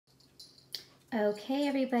Okay,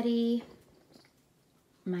 everybody.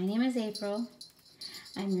 My name is April.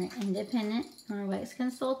 I'm your independent Norwex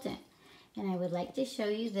consultant, and I would like to show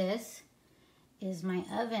you this is my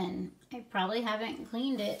oven. I probably haven't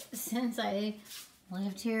cleaned it since I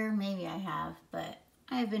lived here. Maybe I have, but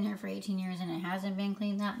I've been here for 18 years and it hasn't been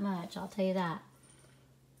cleaned that much, I'll tell you that.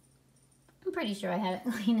 I'm pretty sure I haven't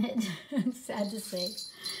cleaned it. It's sad to say.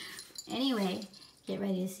 Anyway, get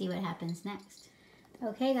ready to see what happens next.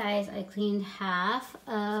 Okay guys, I cleaned half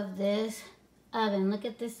of this oven. Look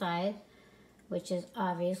at this side, which is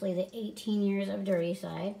obviously the 18 years of dirty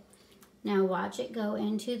side. Now watch it go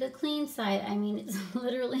into the clean side. I mean, it's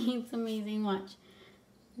literally, it's amazing. Watch.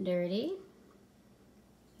 Dirty.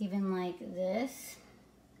 Even like this.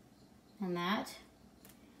 And that.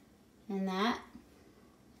 And that.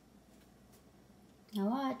 Now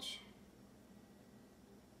watch.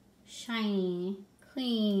 Shiny.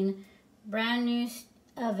 Clean. Brand new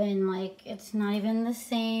oven. Like, it's not even the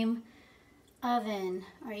same oven.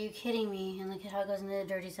 Are you kidding me? And look at how it goes into the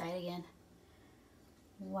dirty side again.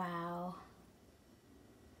 Wow.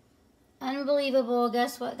 Unbelievable.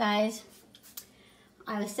 Guess what, guys?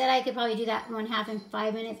 I said I could probably do that one half in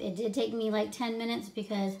 5 minutes. It did take me like 10 minutes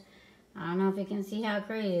because I don't know if you can see how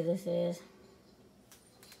crazy this is.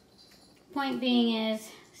 Point being is,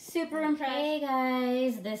 super impressed. Hey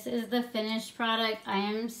guys, this is the finished product. I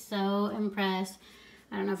am so impressed.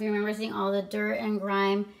 I don't know if you remember seeing all the dirt and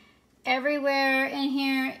grime everywhere in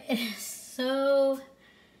here. It is so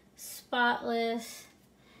spotless.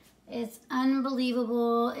 It's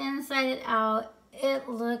unbelievable. Inside and out, it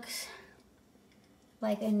looks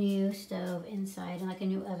like a new stove inside and like a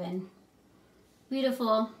new oven.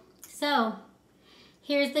 Beautiful. So,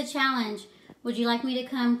 here's the challenge. Would you like me to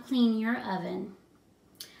come clean your oven?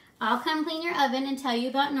 I'll come clean your oven and tell you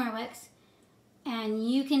about Norwex, and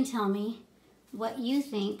you can tell me what you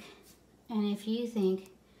think, and if you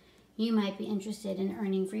think you might be interested in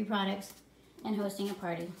earning free products and hosting a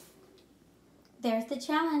party. There's the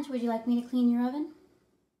challenge. Would you like me to clean your oven?